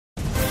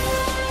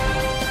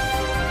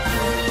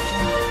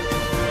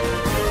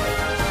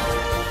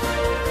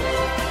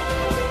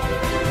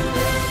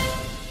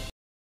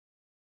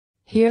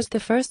Here's the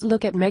first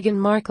look at Meghan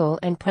Markle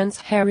and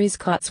Prince Harry's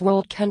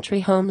Cotswold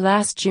country home.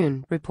 Last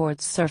June,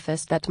 reports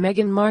surfaced that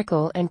Meghan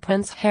Markle and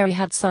Prince Harry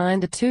had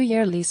signed a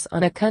 2-year lease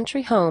on a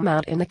country home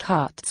out in the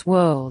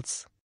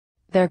Cotswolds.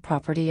 Their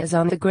property is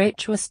on the Great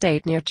True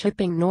Estate near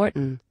Chipping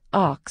Norton,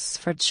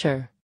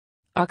 Oxfordshire.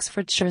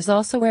 Oxfordshire is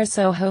also where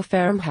Soho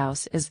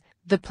Farmhouse is,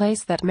 the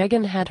place that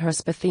Meghan had her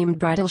spa-themed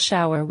bridal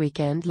shower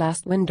weekend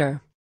last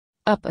winter.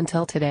 Up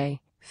until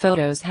today,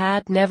 photos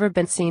had never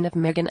been seen of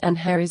Meghan and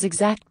Harry's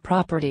exact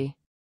property.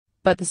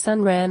 But The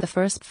Sun ran the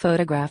first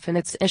photograph in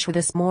its issue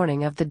this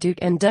morning of the Duke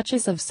and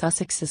Duchess of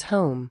Sussex's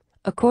home.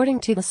 According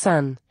to The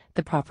Sun,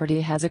 the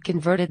property has a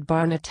converted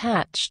barn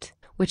attached,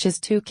 which has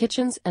 2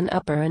 kitchens, an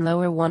upper and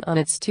lower one on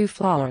its 2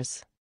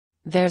 floors.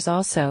 There's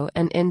also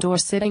an indoor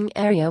sitting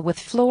area with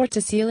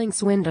floor-to-ceiling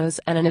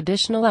windows and an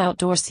additional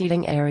outdoor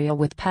seating area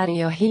with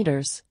patio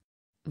heaters.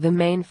 The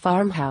main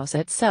farmhouse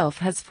itself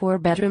has 4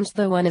 bedrooms,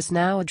 though one is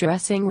now a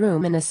dressing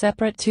room and a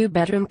separate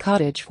 2-bedroom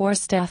cottage for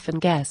staff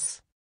and guests.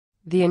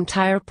 The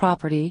entire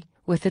property,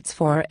 with its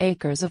 4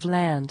 acres of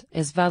land,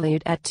 is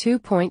valued at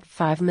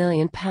 £2.5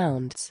 million,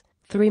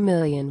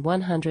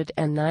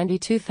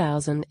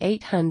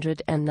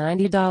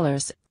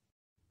 $3,192,890.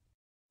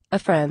 A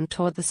friend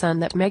told The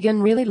Sun that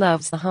Meghan really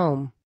loves the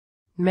home.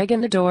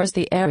 Meghan adores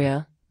the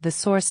area, the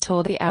source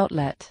told the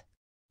outlet.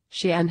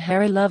 She and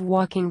Harry love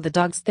walking the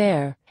dogs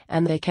there,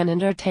 and they can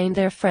entertain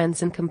their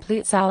friends in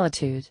complete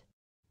solitude.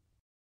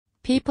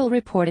 People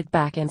reported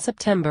back in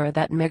September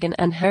that Meghan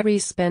and Harry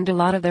spend a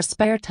lot of their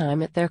spare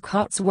time at their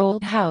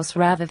Cotswold house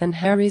rather than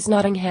Harry's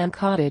Nottingham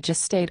cottage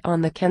estate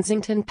on the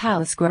Kensington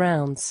Palace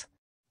grounds.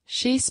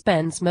 She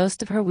spends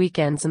most of her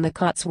weekends in the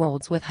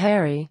Cotswolds with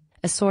Harry,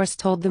 a source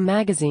told the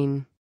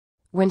magazine.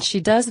 When she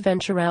does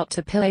venture out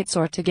to Pilates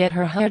or to get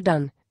her hair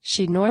done,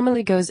 she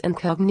normally goes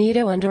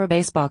incognito under a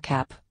baseball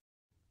cap.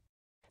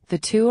 The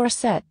two are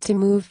set to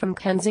move from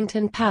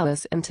Kensington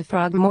Palace into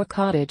Frogmore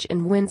Cottage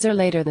in Windsor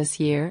later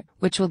this year,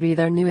 which will be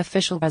their new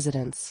official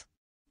residence.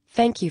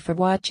 Thank you for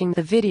watching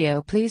the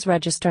video. Please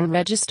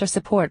register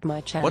support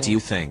my channel. What do you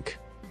think?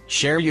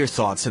 Share your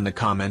thoughts in the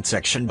comment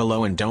section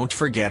below and don't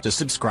forget to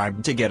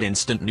subscribe to get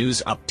instant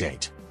news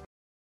update.